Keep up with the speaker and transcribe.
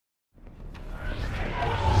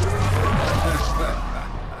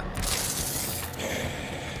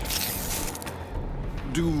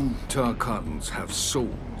Do Tarkatans have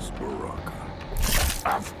souls, Baraka?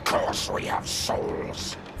 Of course we have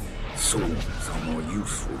souls. Souls are more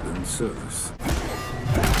useful than service.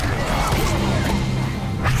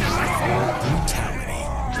 Brutality.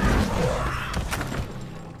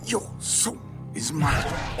 Your soul is mine.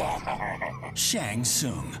 Shang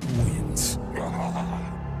Tsung wins. Brutality.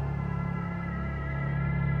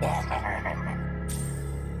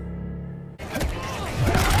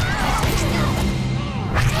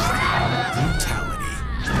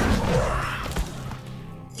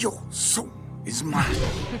 Your soul is mine.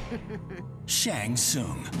 Shang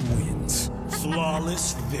Tsung wins.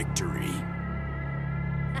 Flawless victory.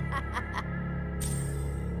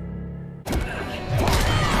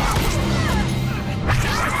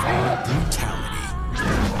 Brutality.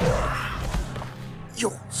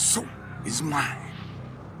 Your soul is mine.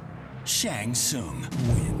 Shang Tsung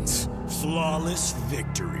wins. Flawless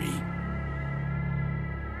victory.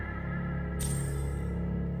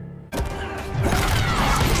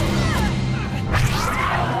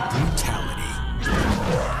 Brutality.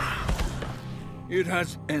 It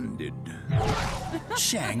has ended.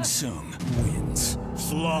 Shang Tsung wins.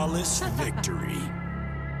 Flawless victory.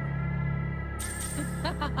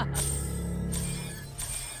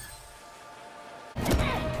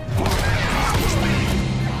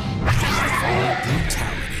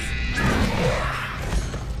 Brutality.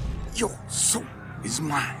 Your soul is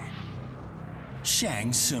mine.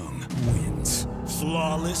 Shang Tsung wins.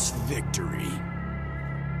 Flawless victory.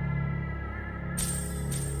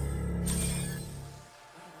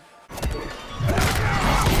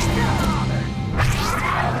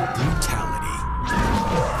 Brutality.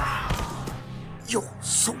 Your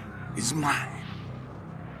soul is mine.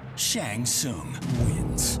 Shang Tsung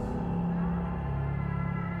wins.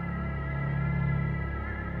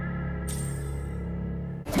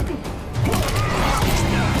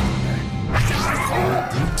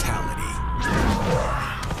 Brutality.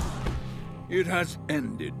 It has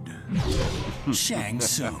ended. Shang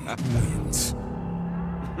Tsung wins.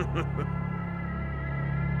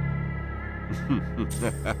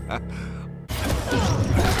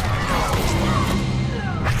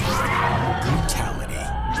 Brutality.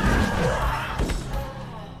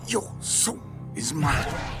 Your soul is mine.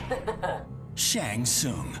 Shang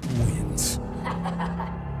Tsung wins.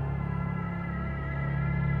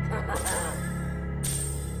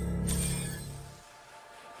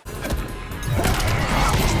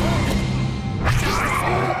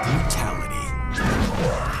 Brutality.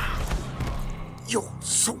 Your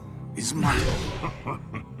soul is mine.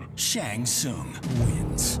 Shang Tsung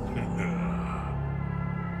wins.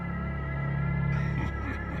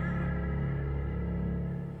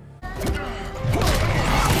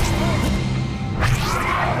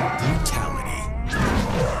 Brutality.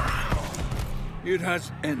 It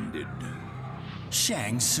has ended.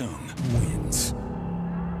 Shang Tsung wins.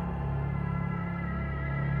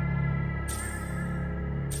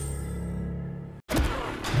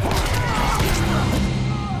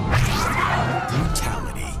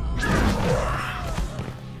 Brutality.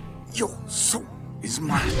 Your soul is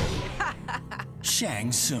mine.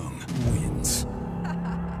 Shang Tsung wins.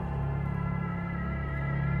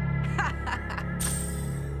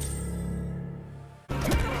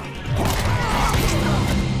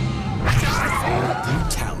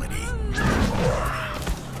 Brutality.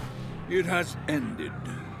 It has ended.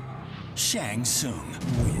 Shang Tsung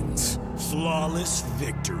wins. Flawless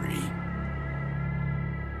victory.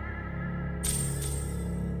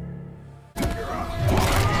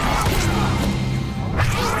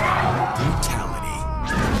 Brutality.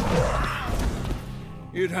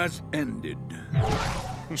 It has ended.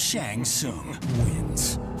 Shang Tsung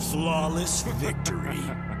wins. Flawless victory.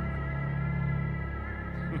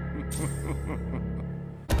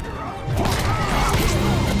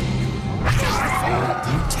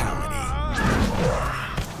 Brutality.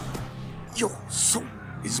 Your soul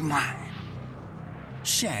is mine.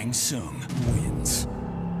 Shang Tsung wins.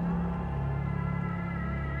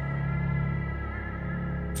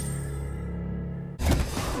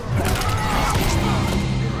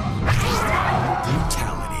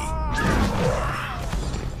 Brutality.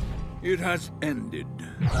 It has ended.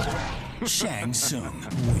 Shang Tsung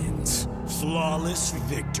wins. Flawless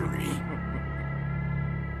victory.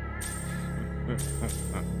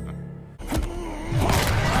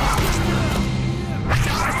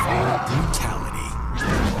 Brutality.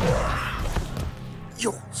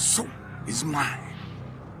 Your soul is mine.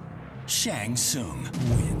 Shang Tsung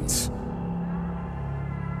wins.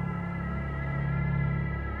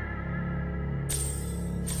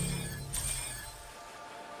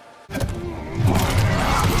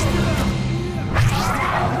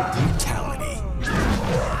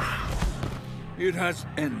 It has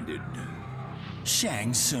ended.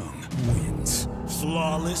 Shang Tsung wins.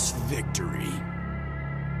 Flawless victory.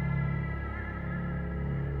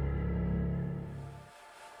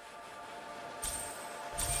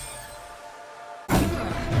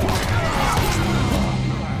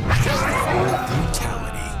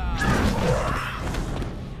 Brutality.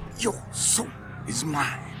 Your soul is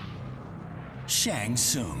mine. Shang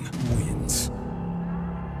Tsung wins.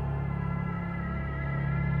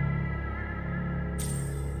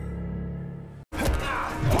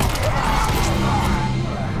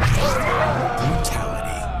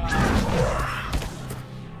 Brutality.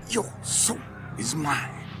 Your soul is mine.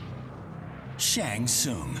 Shang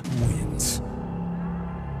Tsung wins.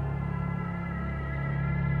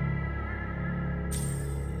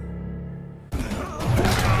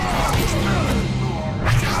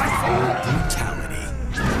 Brutality.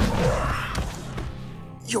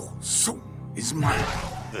 Your soul is mine.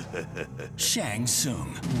 Shang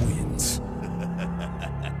Tsung wins.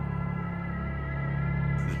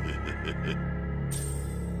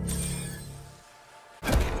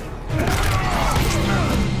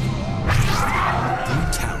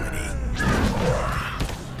 Brutality.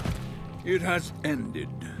 It has ended.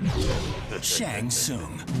 Shang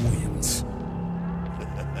Tsung wins.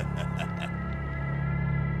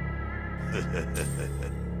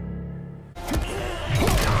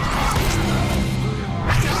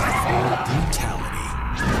 Brutality.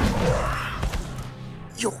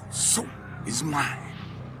 Your soul is mine.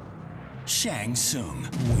 Shang Tsung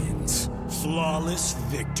wins. Flawless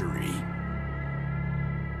victory.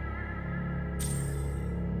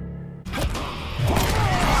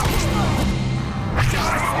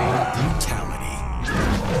 Brutality.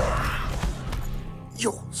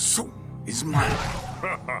 Your soul is mine.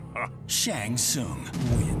 Shang Tsung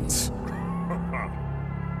wins.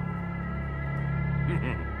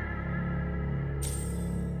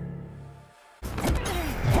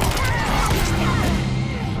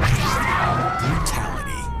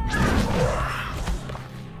 Brutality.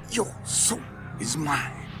 Your soul is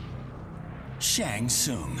mine. Shang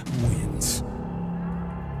Tsung wins.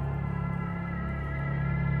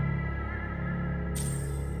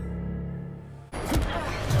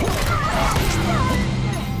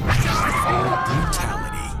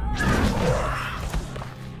 Brutality.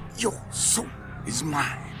 Your soul is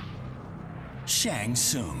mine. Shang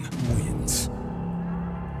Tsung wins.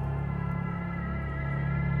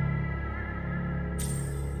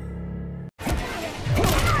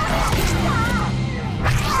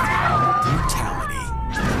 Brutality.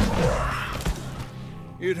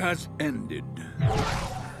 It has ended.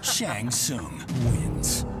 Shang Tsung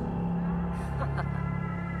wins.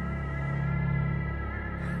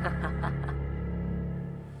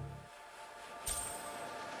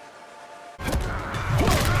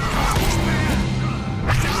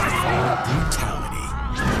 Brutality.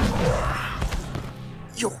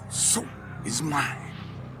 Your soul is mine.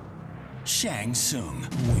 Shang Tsung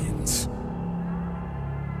wins.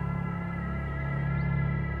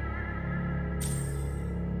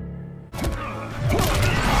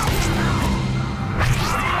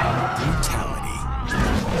 Brutality.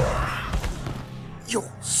 Your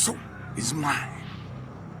soul is mine.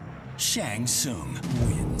 Shang Tsung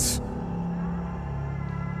wins.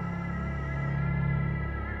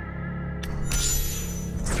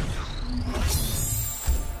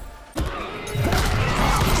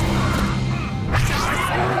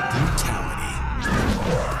 Brutality.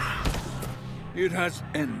 It has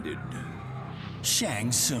ended.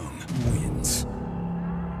 Shang Tsung wins.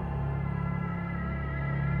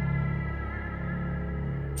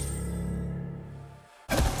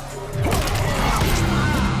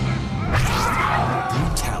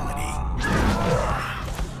 Brutality.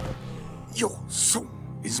 Your soul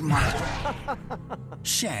is mine.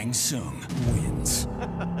 Shang Tsung wins.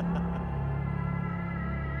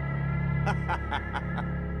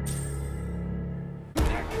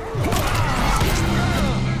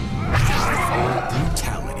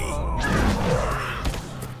 Brutality.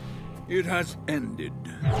 It has ended.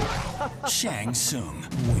 Shang Tsung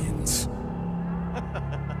wins.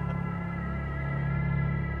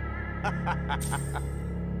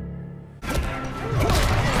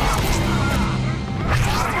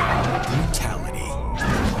 Brutality.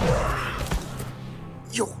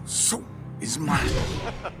 Your soul is mine.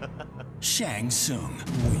 Shang Tsung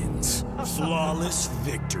wins. Flawless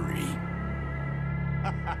victory.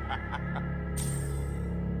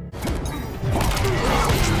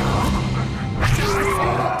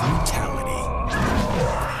 Brutality.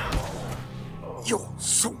 Your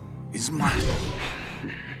soul is mine.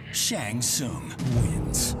 Shang Tsung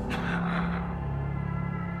wins.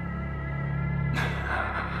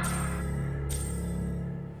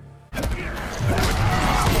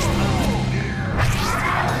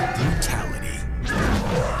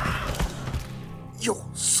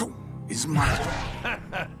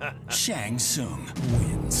 Shang Tsung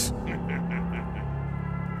wins.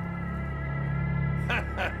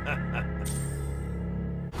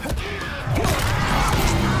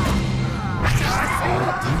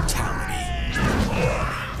 Brutality.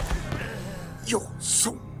 Your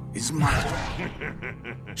soul is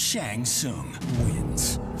mine. Shang Tsung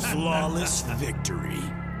wins. Flawless victory.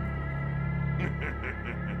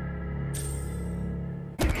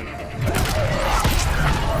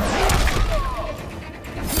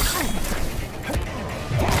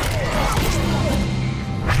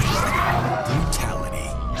 Brutality.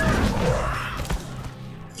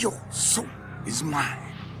 Your soul is mine.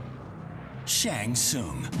 Shang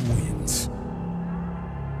Tsung wins.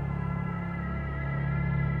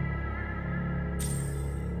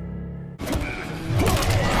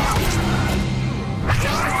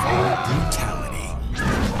 Brutality.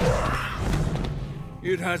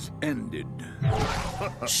 It has ended.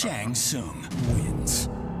 Shang Tsung wins.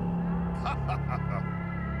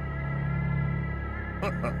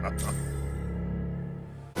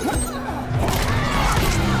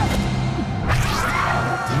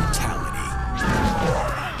 Brutality.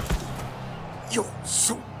 Your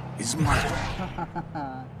soul is mine.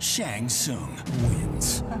 Shang Tsung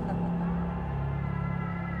wins.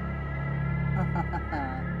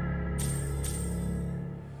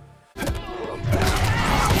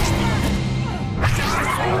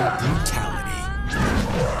 Brutality.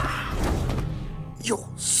 Your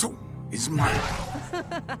soul is mine.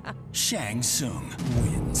 Shang Tsung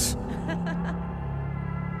wins.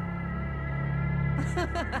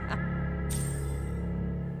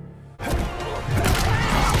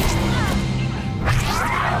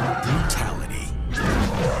 Brutality.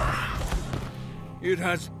 It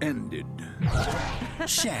has ended.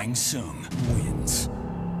 Shang Tsung wins.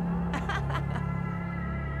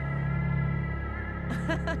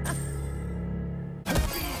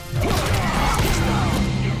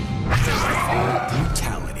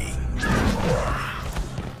 Brutality.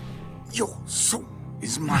 Your soul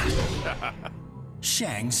is mine.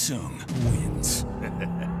 Shang Tsung wins.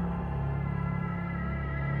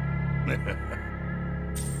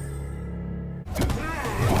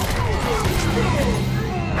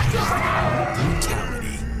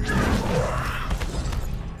 Brutality.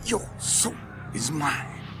 Your soul is mine.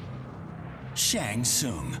 Shang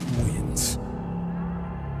Tsung wins.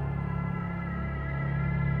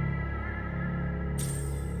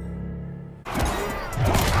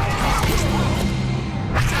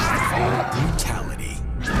 Brutality.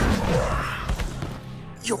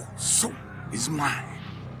 Your soul is mine.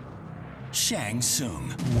 Shang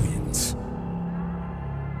Tsung wins.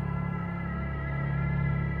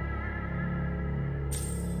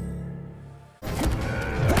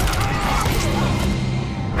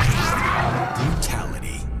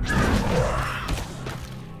 Brutality.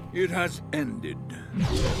 It has ended.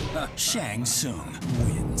 Shang Tsung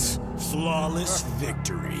wins. Flawless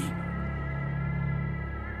victory.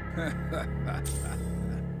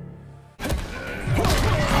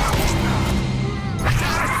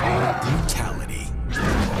 Brutality.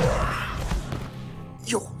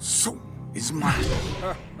 Your soul is mine.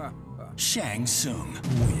 Shang Tsung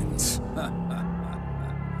wins.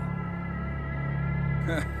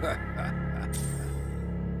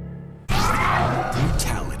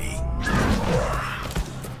 Brutality.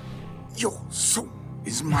 Your soul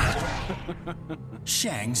is mine.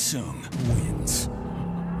 Shang Tsung wins.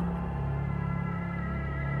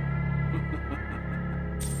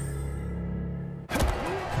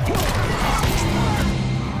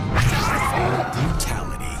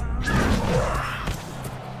 Brutality.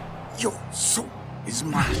 Your soul is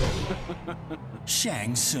mine.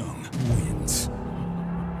 Shang Tsung wins.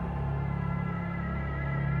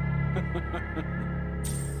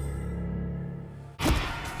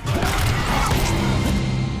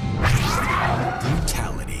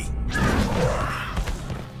 Brutality.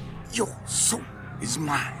 Your soul is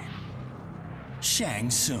mine. Shang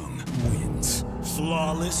Tsung wins.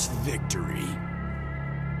 Flawless victory.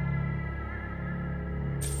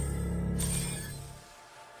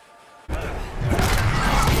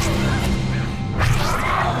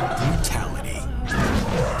 Brutality.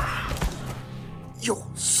 Your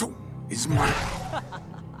soul is mine.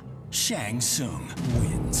 Shang Tsung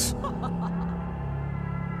wins.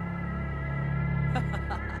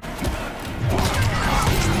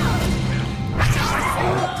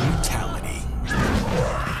 Brutality.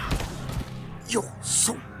 Your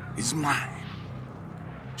soul is mine.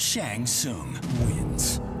 Shang Tsung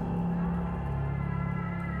wins.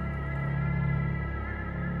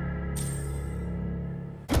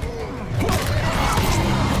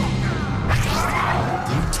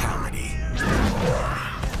 Brutality.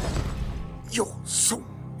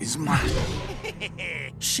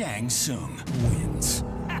 Shang Tsung wins.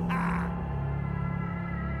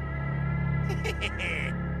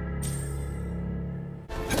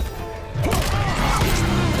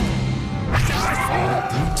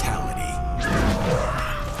 Brutality.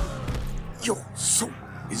 Your soul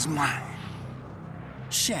is mine.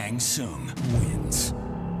 Shang Tsung wins.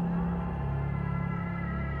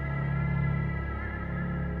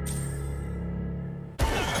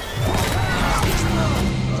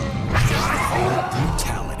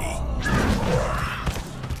 Brutality.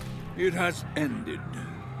 It has ended.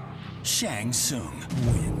 Shang Tsung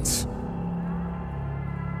wins.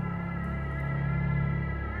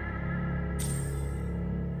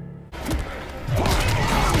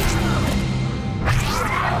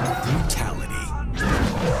 Brutality.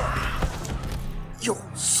 Your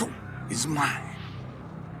soul is mine.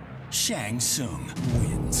 Shang Tsung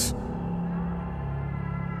wins.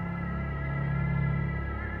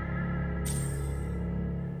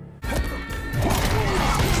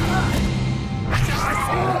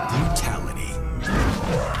 Brutality.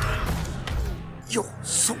 Your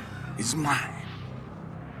soul is mine.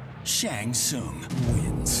 Shang Tsung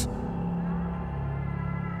wins.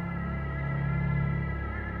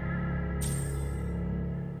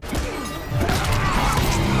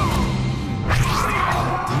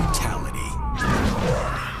 Brutality.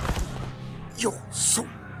 Your soul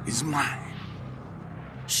is mine.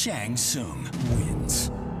 Shang Tsung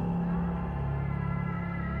wins.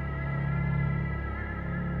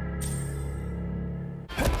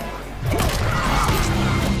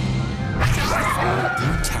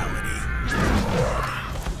 Brutality.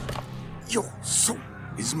 Your soul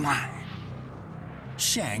is mine.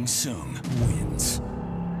 Shang Tsung wins.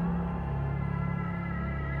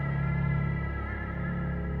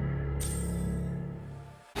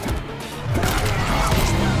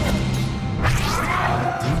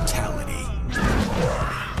 Brutality.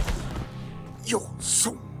 Your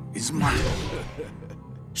soul is mine.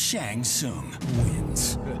 Shang Tsung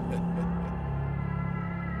wins.